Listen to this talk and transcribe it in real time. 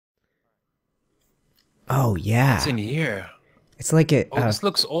Oh yeah. What's in here? It's like a Oh, this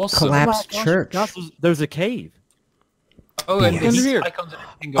looks awesome. collapsed Oh my gosh, church. Josh, there's a cave. Oh, and BS. these Here. icons and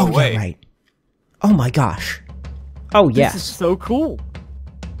everything go Oh away. yeah, right. Oh my gosh. Oh This is yes. so cool.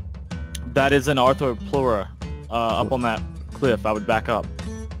 That is an arthroplura up on that cliff. I would back up.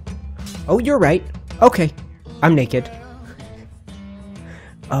 Oh, you're right. Okay. I'm naked.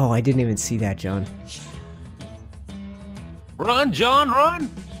 Oh, I didn't even see that, John. Run, John, run!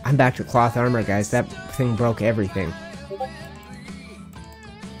 I'm back to cloth armor, guys. That thing broke everything.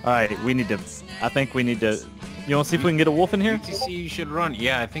 Alright, I think we need to... You want to see if we can get a wolf in here? UTC, you should run.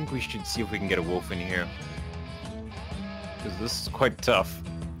 Yeah, I think we should see if we can get a wolf in here. Because this is quite tough.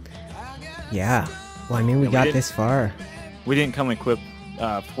 Yeah. Well, I mean, we we got did- this far. We didn't come equipped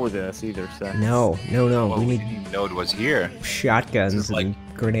for this either, so... No. Well, We we need didn't even know it was here. shotguns This is like- and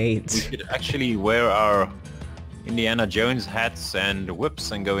We grenades. should actually wear our Indiana Jones hats and whips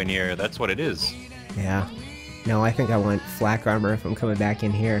and go in here. That's what it is. Yeah. No, I think I want flak armor if I'm coming back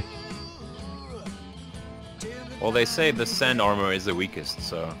in here. Well, they say the sand armor is the weakest,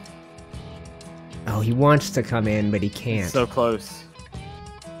 so... Oh, he wants to come in, but he can't. So close.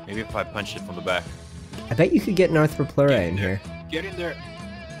 Maybe if I punch it from the back. I bet you could get an arthroplura in there. here. Get in there!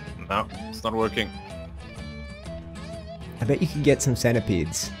 No, it's not working. I bet you could get some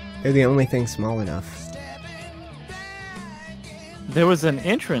centipedes. They're the only thing small enough. There was an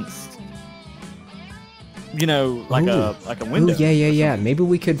entrance. You know, like Ooh. a window. Ooh, yeah. Maybe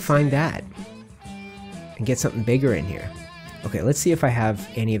we could find that. And get something bigger in here. Okay, let's see if I have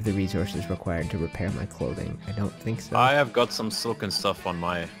any of the resources required to repair my clothing. I don't think so. I have got some silk and stuff on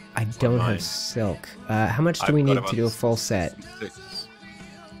my... I don't mine. have silk. How much do I've we got need about to do a full set? 6.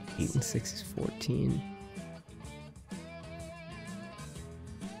 8 and 6 is 14.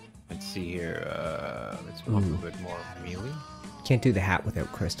 Let's see here. Let's pump a bit more melee. Can't do the hat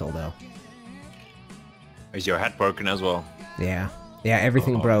without crystal, though. Is your hat broken as well? Yeah. Yeah,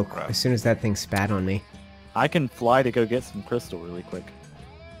 everything Oh, broke crap. as soon as that thing spat on me. I can fly to go get some crystal really quick.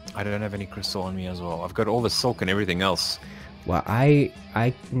 I don't have any crystal on me as well. I've got all the silk and everything else. Well, I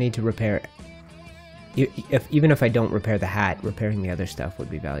need to repair... Even if I don't repair the hat, repairing the other stuff would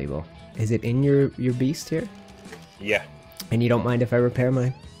be valuable. Is it in your beast here? Yeah. And you don't mind if I repair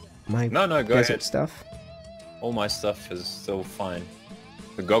my No, go desert ahead. stuff? All my stuff is still fine.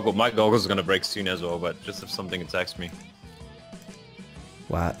 My goggle's gonna break soon as well, but just if something attacks me.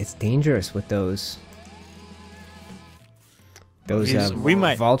 Wow, it's dangerous with those We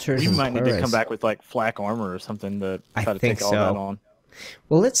might vultures We and might need to come pluras. back with like flak armor or something to I try to think take all that so. on.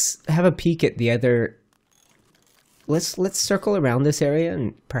 Well, let's have a peek at the other. Let's circle around this area,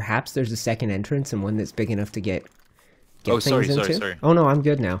 and perhaps there's a second entrance and one that's big enough to get Oh, things into. sorry. Oh no, I'm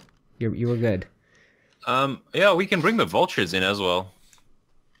good now. You were good. Yeah, we can bring the vultures in as well.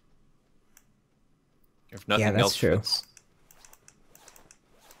 If nothing that's else true. fits.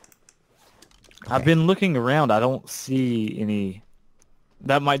 I've been looking around. I don't see any.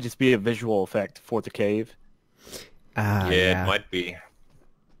 That might just be a visual effect for the cave, Ah, Yeah, it might be.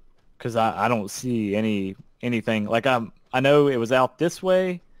 because I don't see anything. Like I know it was out this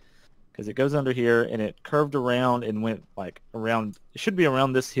way, because it goes under here and it curved around and went like around. It should be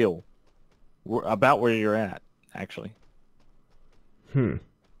around this hill, about where you're at, actually.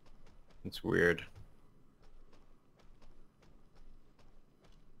 It's weird.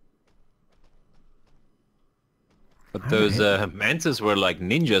 But those mantis were like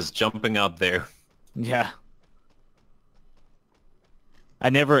ninjas jumping out there. Yeah. I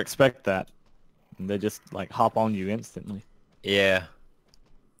never expect that. They just like hop on you instantly. Yeah.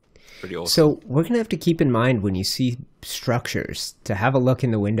 Pretty awesome. So we're gonna have to keep in mind when you see structures to have a look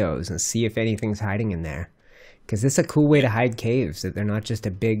in the windows and see if anything's hiding in there, because this is a cool way to hide caves, that they're not just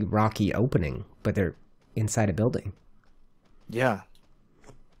a big rocky opening, but they're inside a building. Yeah.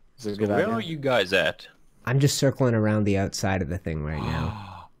 Is it a So good where idea? are you guys at? I'm just circling around the outside of the thing right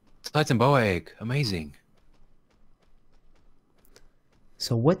now. Titan bow egg. Amazing.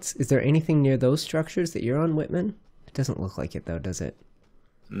 So is there anything near those structures that you're on, Whitman? It doesn't look like it though, does it?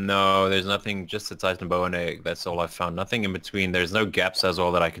 No, there's nothing, just a Titan bow and egg. That's all I found. Nothing in between. There's no gaps as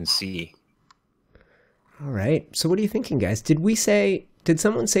well that I can see. All right. So what are you thinking, guys? Did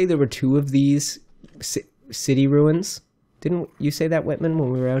someone say there were 2 of these city ruins? Didn't you say that, Whitman,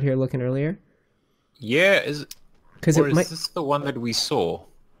 when we were out here looking earlier? Yeah, Because or is this the one that we saw?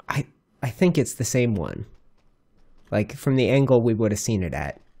 I think it's the same one. Like from the angle we would have seen it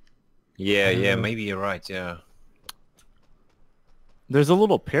at. Yeah, maybe you're right, yeah. There's a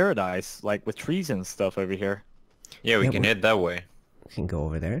little paradise, like with trees and stuff over here. Yeah, we Yeah, can head that way. We can go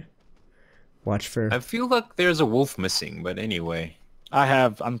over there. Watch for... I feel like there's a wolf missing, but anyway.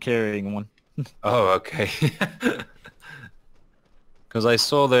 I'm carrying one. Oh, okay. Because I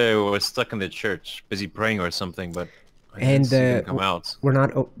saw they were stuck in the church, busy praying or something, but I didn't see them come out. We're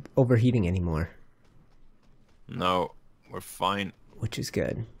not overheating anymore. No, we're fine. Which is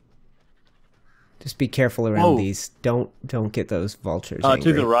good. Just be careful around these. Don't get those vultures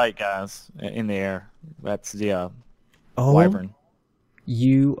angry. To the right, guys, in the air. That's the Oh, wyvern.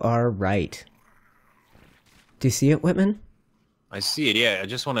 you are right. Do you see it, Whitman? I see it, yeah. I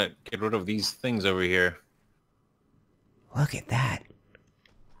just want to get rid of these things over here. Look at that.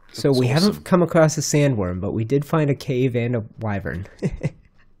 So we awesome. haven't come across a sandworm, but we did find a cave and a wyvern.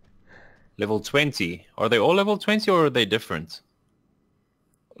 Level 20. Are they all level 20 or are they different?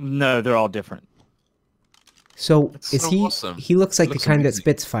 No, they're all different. So That's is so he? awesome. He looks like the kind that amazing.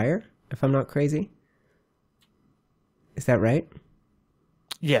 spits fire, if I'm not crazy. Is that right?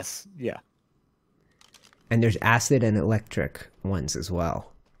 Yes, yeah. And there's acid and electric ones as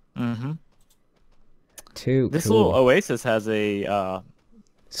well. Mm-hmm. Too This cool. little oasis has a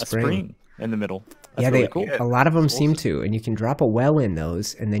spring in the middle. That's Yeah, really they cool. a lot of them That's seem awesome. to, and you can drop a well in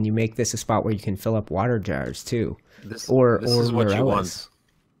those, and then you make this a spot where you can fill up water jars too, This or is what you morellas. want.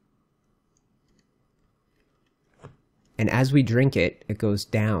 And as we drink it, it goes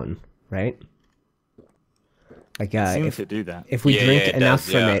down, right? Like It seems if to do that. if we Yeah, drink yeah, it enough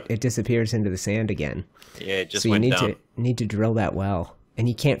does, from yeah. it, it disappears into the sand again. Yeah, it just So you went need down. to drill that well, and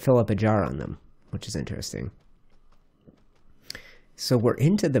you can't fill up a jar on them, which is interesting. So we're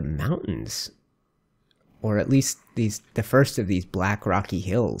into the mountains, or at least the first of these black rocky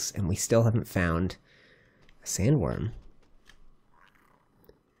hills, and we still haven't found a sandworm.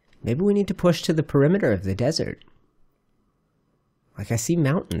 Maybe we need to push to the perimeter of the desert. Like, I see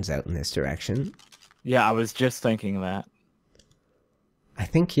mountains out in this direction. Yeah, I was just thinking that. I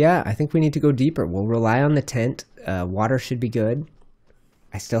think we need to go deeper. We'll rely on the tent. Water should be good.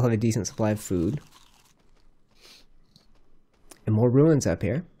 I still have a decent supply of food. And more ruins up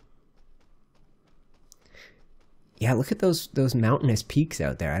here. Yeah, look at those mountainous peaks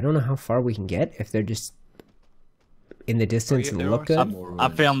out there. I don't know how far we can get if they're just in the distance yeah, and there look are good. some more I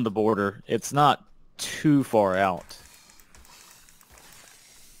ruins. found the border. It's not too far out.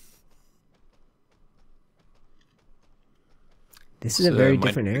 This is a So very might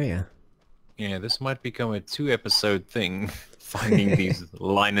different be- area. Yeah, this might become a 2-episode thing. Finding these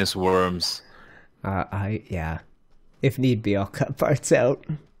Linus worms. Yeah. If need be, I'll cut parts out.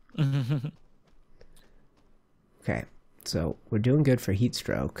 Okay, so we're doing good for heat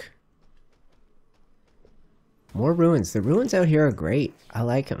stroke. More ruins. The ruins out here are great. I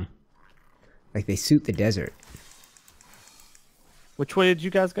like them. Like, they suit the desert. Which way did you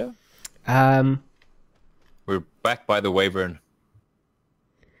guys go? We're back by the wyvern.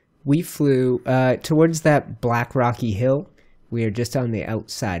 We flew towards that black rocky hill. We are just on the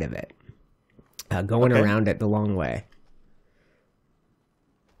outside of it. Going Okay. around it the long way.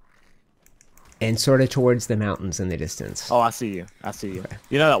 And sort of towards the mountains in the distance. Oh, I see you. I see you.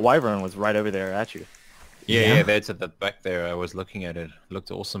 You know that wyvern was right over there at you. Yeah? Yeah, that's at the back there. I was looking at it. Looked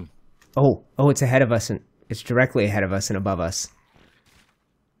awesome. Oh, it's ahead of us, and it's directly ahead of us and above us.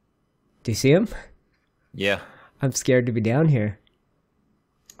 Do you see him? Yeah. I'm scared to be down here.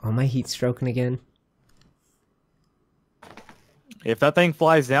 Oh, my heat stroking again. If that thing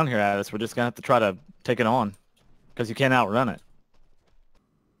flies down here at us, we're just gonna have to try to take it on, because you can't outrun it.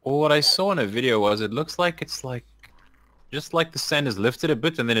 Well, what I saw in a video was it looks like it's like just like the sand is lifted a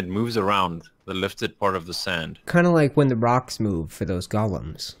bit and then it moves around the lifted part of the sand. Kind of like when the rocks move for those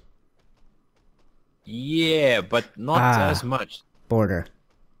golems. Yeah, but not as much. Border.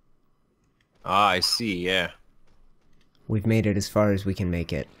 Ah, I see, yeah. We've made it as far as we can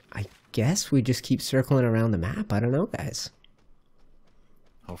make it. I guess we just keep circling around the map. I don't know, guys.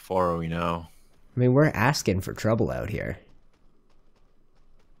 How far are we now? I mean, we're asking for trouble out here.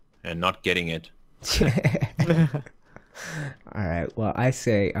 And not getting it. Alright, well, I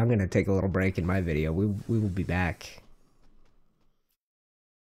say I'm going to take a little break in my video. We will be back.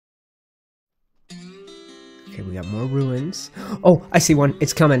 Okay, we got more ruins. Oh, I see one.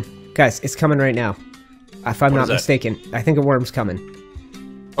 It's coming. Guys, it's coming right now. If I'm What not is that? mistaken. I think a worm's coming.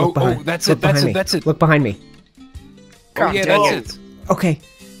 Oh, behind- that's look it, that's behind it, me. that's it. Look behind me. Oh, yeah, dang that's it. Okay.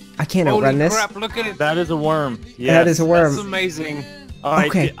 I can't outrun Holy this. crap, look at it. That is a worm. Yes. That is a worm. That's amazing. All right,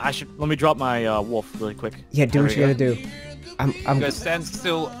 Okay. let me drop my wolf really quick. Yeah, do There what we you gotta do. I'm You guys stand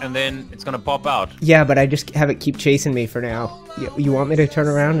still and then it's gonna pop out. yeah, but I just have it keep chasing me for now. You want me to turn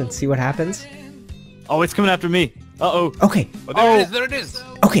around and see what happens? Oh, it's coming after me. Uh-oh. Okay. Oh, there it is, there it is.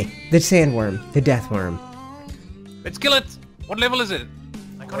 Okay. The sandworm. The death worm. Let's kill it. What level is it?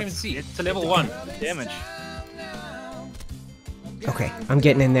 I can't even see. It's a level 1. Damage. Okay, I'm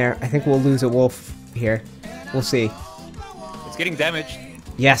getting in there. I think we'll lose a wolf here. We'll see. It's getting damaged.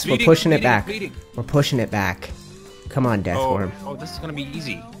 Yes, Bleeding, we're pushing it bleeding, back. bleeding. We're pushing it back. Come on, Deathworm. Oh, this is gonna be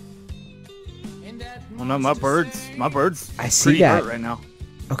easy. Oh no, my bird's I see pretty that. hurt right now.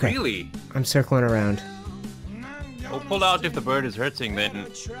 Okay, Really? I'm circling around. We'll pull out if the bird is hurting, then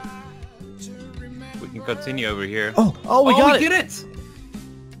we can continue over here. Oh, Oh, we got it. did it!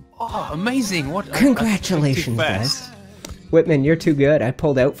 Oh, amazing! What? Congratulations, I guys. Whitman, you're too good. I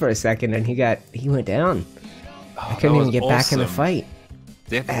pulled out for a second and he went down. I couldn't even get back in the fight.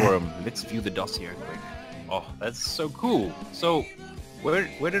 Deathworm. Let's view the dossier quick. Oh, that's so cool. So, where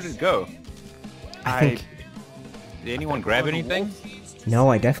did it go? I think Did anyone grab anything? no,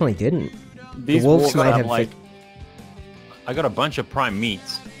 I definitely didn't. These the wolves might have like, I got a bunch of prime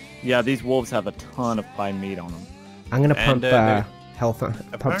meats. yeah, these wolves have a ton of prime meat on them. I'm gonna pump there- health on,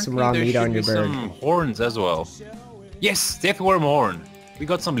 pump some Apparently raw there meat should on be your bird. some horns as well. Yes, Deathworm horn. We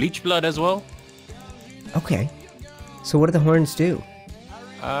got some leech blood as well. Okay. So what do the horns do?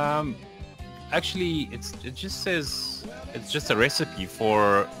 Actually, it just says it's just a recipe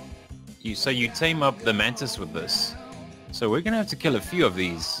for you. So you tame up the mantis with this. So we're gonna have to kill a few of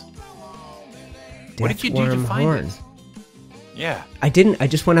these. What did you do to Deathworm find horn. it? Yeah. I didn't. I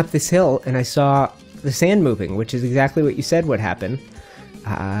just went up this hill and I saw the sand moving, which is exactly what you said would happen.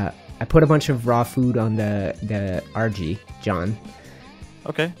 I put a bunch of raw food on the RG, John.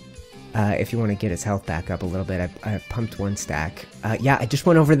 Okay. If you want to get his health back up a little bit, I pumped one stack. Yeah, I just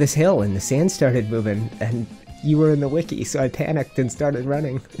went over this hill and the sand started moving, and you were in the wiki, so I panicked and started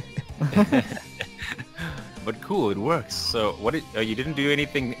running. But cool, it works. So what? You didn't do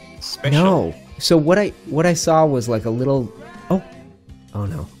anything special? No. So what I saw was like a little. Oh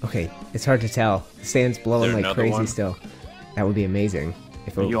no. Okay, it's hard to tell. The sand's blowing there like another crazy one? still. That would be amazing.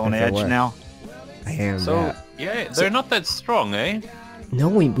 If Are it, you on if it edge were. now? I am. So yeah, they're not that strong, eh? No,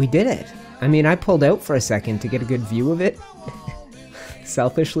 we did it. I mean, I pulled out for a second to get a good view of it.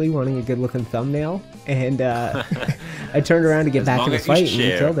 Selfishly wanting a good looking thumbnail, and I turned around to get As back long in the as you fight and you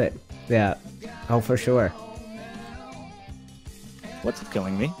share. killed it. Yeah. Oh, for sure. What's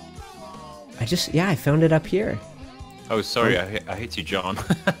killing me? I found it up here. Oh, sorry, I hit you, John.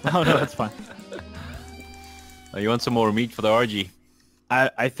 Oh no, that's fine. You want some more meat for the RG?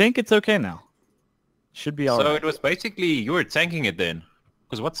 I think it's okay now. Should be So alright. it was basically you were tanking it then.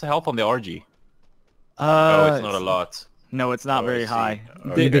 Because what's the health on the RG? Oh, Oh, it's not a lot. No, it's not Oh, I very see. high.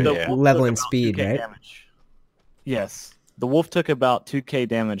 Okay, You've been yeah. wolf level took in about speed, 2K right? damage. Yes. The wolf took about 2k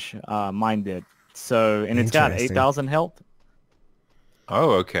damage, mine did. So, and it's got Interesting. 8,000 health.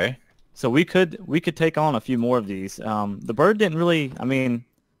 Oh, okay. So we could take on a few more of these. The bird didn't really, I mean,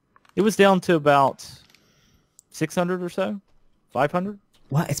 it was down to about 600 or so, 500.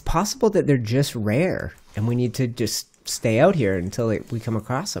 Well, it's possible that they're just rare, and we need to just stay out here until we come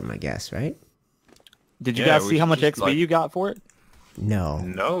across them, I guess, right? Did you Yeah, guys we see how should much just, XP like- you got for it? No.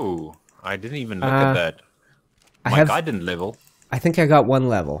 No, I didn't even look at that. My guy didn't level. I think I got one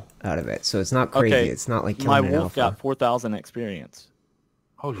level out of it, so it's not crazy. Okay, It's not like My killing an wolf alpha. got 4,000 experience.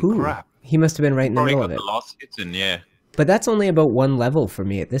 Holy Ooh, crap. he must have been right in the Probably middle got of it. the last hits in, yeah. But that's only about one level for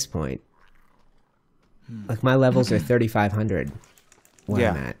me at this point. Like my levels are 3,500 where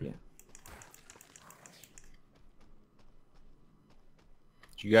I'm at. Yeah.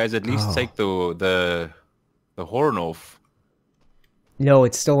 Did you guys at least take the horn off? No,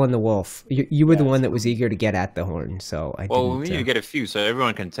 it's still on the wolf. You were the Yeah, one it's that was eager to get at the horn, so I Well, didn't. we need to get a few so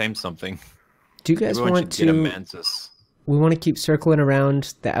everyone can tame something. Do you guys Everyone want should get a to? mantis. We want to keep circling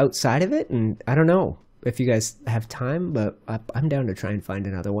around the outside of it, and I don't know if you guys have time, but I'm down to try and find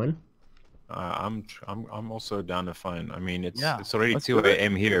another one. I'm also down to find. I mean, it's Yeah, already let's 2 do it.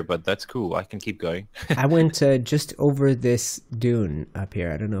 a.m. here, but that's cool. I can keep going. I went just over this dune up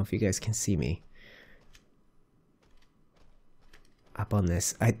here. I don't know if you guys can see me. Up on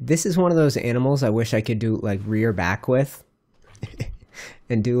this. This is one of those animals I wish I could do like rear back with.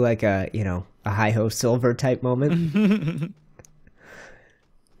 And do like a hi-ho silver type moment.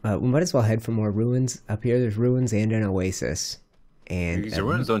 We might as well head for more ruins. Up here there's ruins and an oasis. And These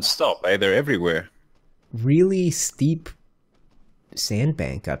ruins don't stop. Eh? They're everywhere. really steep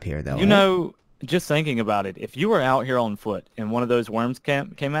sandbank up here though. You know, just thinking about it, if you were out here on foot and one of those worms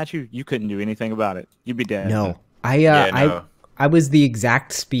came at you, you couldn't do anything about it. You'd be dead. No. No. I was the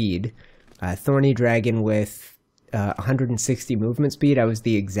exact speed. Thorny dragon with 160 movement speed. I was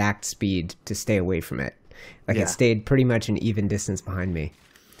the exact speed to stay away from it. Like Yeah. it stayed pretty much an even distance behind me.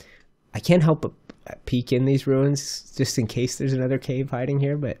 I can't help but peek in these ruins just in case there's another cave hiding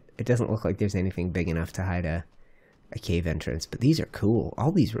here, but it doesn't look like there's anything big enough to hide a cave entrance. But these are cool.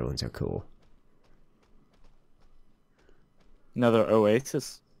 All these ruins are cool. Another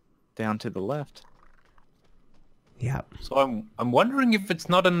oasis down to the left. Yeah. So I'm wondering if it's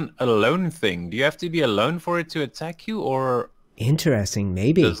not an alone thing. Do you have to be alone for it to attack you, or Interesting,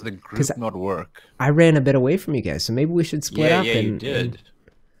 maybe. does the group not work? I ran a bit away from you guys, so maybe we should split up. Yeah, you did.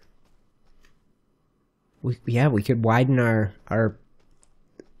 We could widen our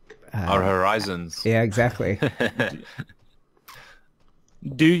horizons. Yeah, exactly.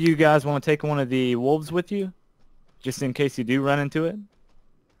 Do you guys want to take one of the wolves with you? Just in case you do run into it?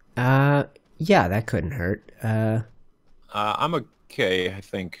 Yeah, that couldn't hurt. I'm okay, I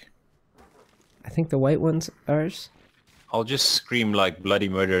think. I think the white one's ours. I'll just scream like bloody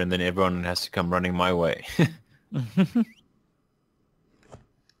murder and then everyone has to come running my way.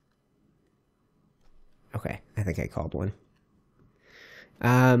 Okay, I think I called one.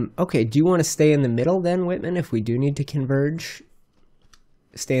 Okay, do you want to stay in the middle then, Whitman, if we do need to converge?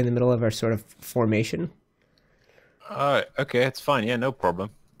 Stay in the middle of our sort of formation? Okay, it's fine. Yeah, no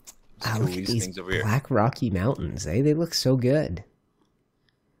problem. Let's kill Look at these over here. black rocky mountains, eh? They look so good.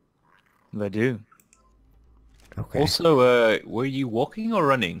 They do. Okay. Also, were you walking or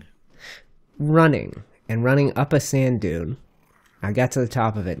running? Running, and running up a sand dune. I got to the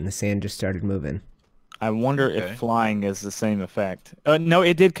top of it, and the sand just started moving. I wonder if flying is the same effect. No,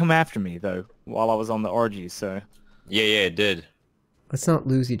 it did come after me, though, while I was on the RG, so... Yeah, it did. Let's not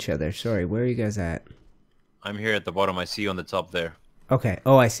lose each other. Sorry, where are you guys at? I'm here at the bottom. I see you on the top there. Okay.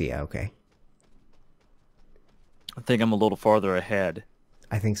 Oh, I see. Okay. I think I'm a little farther ahead.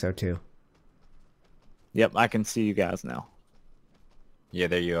 I think so, too. Yep, I can see you guys now. Yeah,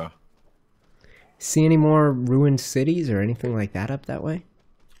 there you are. See any more ruined cities or anything like that up that way?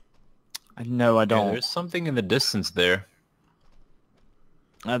 No, I don't. Yeah, there's something in the distance there.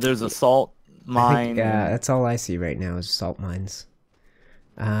 There's a salt mine. Yeah, that's all I see right now is salt mines.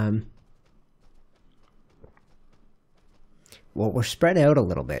 Well, we're spread out a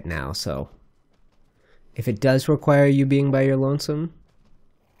little bit now, so if it does require you being by your lonesome,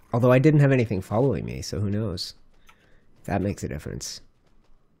 although I didn't have anything following me, so who knows? That makes a difference.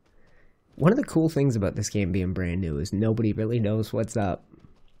 One of the cool things about this game being brand new is nobody really knows what's up.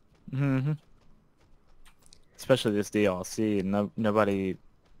 Mm-hmm. Especially this DLC,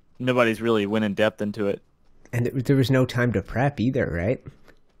 nobody's really went in depth into it. And there was no time to prep either, right?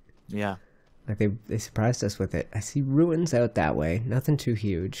 Yeah. Like they surprised us with it. I see ruins out that way. Nothing too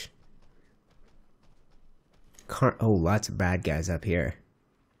huge. Lots of bad guys up here.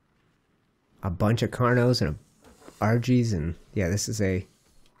 A bunch of Carnos and RGs, and yeah, this is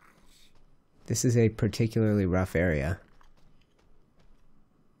a particularly rough area.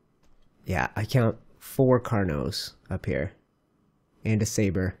 Yeah, I count 4 Carnos up here, and a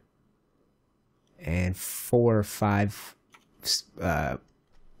Saber, and 4 or 5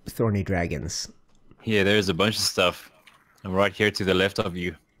 thorny dragons. Yeah, there's a bunch of stuff. I'm right here to the left of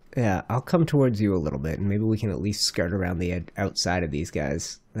you. Yeah, I'll come towards you a little bit, and maybe we can at least skirt around the outside of these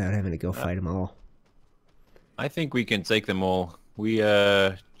guys without having to go fight them all. I think we can take them all. We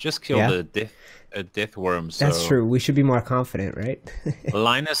just killed a deathworm. So that's true. We should be more confident, right?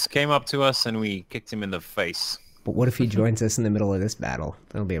 Linus came up to us and we kicked him in the face. But what if he joins us in the middle of this battle?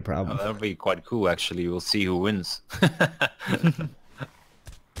 That'll be a problem. That'll be quite cool, actually. We'll see who wins.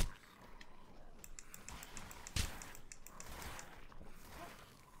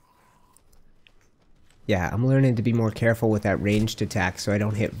 Yeah, I'm learning to be more careful with that ranged attack so I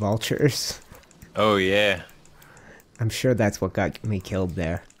don't hit vultures. Oh, yeah. I'm sure that's what got me killed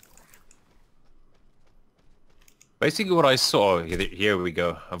there. Basically what I saw, here we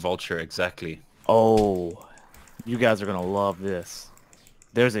go, a vulture, exactly. Oh, you guys are going to love this.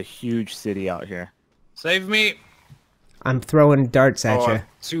 There's a huge city out here. Save me! I'm throwing darts at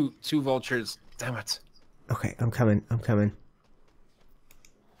you. Two vultures, damn it. Okay, I'm coming.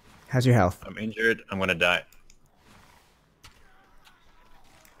 How's your health? I'm injured, I'm gonna die.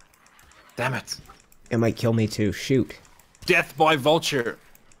 Damn it. It might kill me too, shoot. Death by vulture!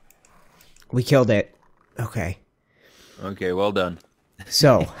 We killed it. Okay. Okay, well done.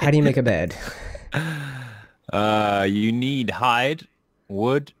 So, how do you make a bed? You need hide,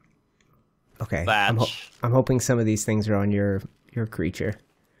 wood, okay. thatch. I'm hoping some of these things are on your creature.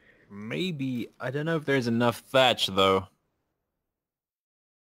 Maybe. I don't know if there's enough thatch, though.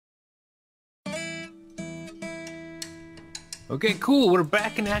 Okay, cool. We're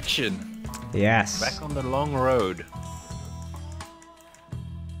back in action. Yes. Back on the long road.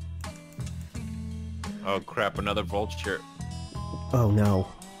 Oh, crap. Another vulture. Oh, no.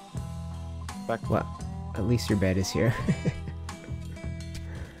 Back. Well, at least your bed is here.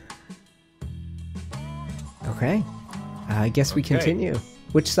 Okay. I guess we continue.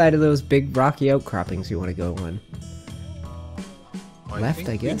 Which side of those big rocky outcroppings you want to go on? Left,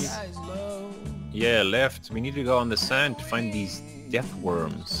 I guess. Yeah, left. We need to go on the sand to find these death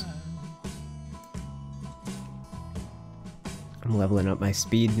worms. I'm leveling up my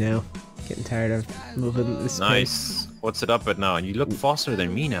speed now. Getting tired of moving this Nice. What's it up at now? You look faster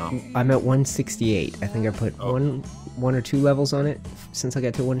than me now. I'm at 168. I think I put one or two levels on it since I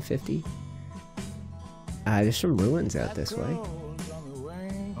got to 150. There's some ruins out this way.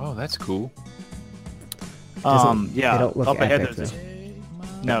 Oh, that's cool. They yeah. don't look Up ahead, epic, there's though.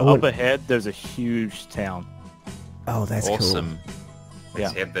 no. Oh, Up ahead, there's a huge town. Oh, that's Awesome.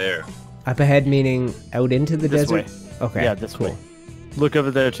 Let's Yeah. head there. cool. Up ahead meaning out into the This desert? way. Okay. Yeah, this way. Look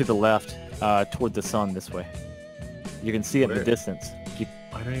over there to the left, toward the sun. This way. You can see it in Where? the distance.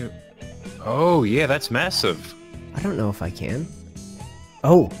 I don't even... Oh, yeah, that's massive. I don't know if I can.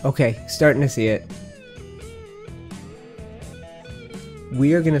 Oh, okay. Starting to see it.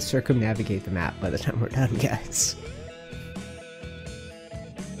 We are going to circumnavigate the map by the time we're done, guys.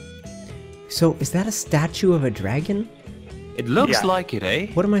 So, is that a statue of a dragon? It looks Yeah. like it, eh?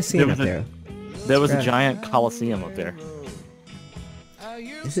 What am I seeing There up was there? There was a Right. giant coliseum up there.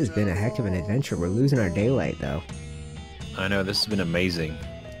 This has been a heck of an adventure. We're losing our daylight, though. I know, this has been amazing.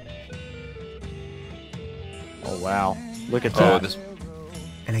 Oh wow! Look at Oh, that. this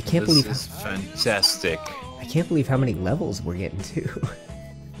And I can't this believe is fantastic. I can't believe how many levels we're getting to.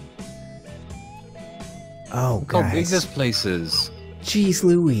 Oh, Look how big guys. this place is. Jeez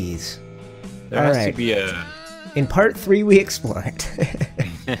Louise. There has to Alright. be a... In part 3, we explore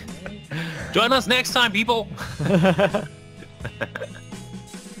it. Join us next time, people!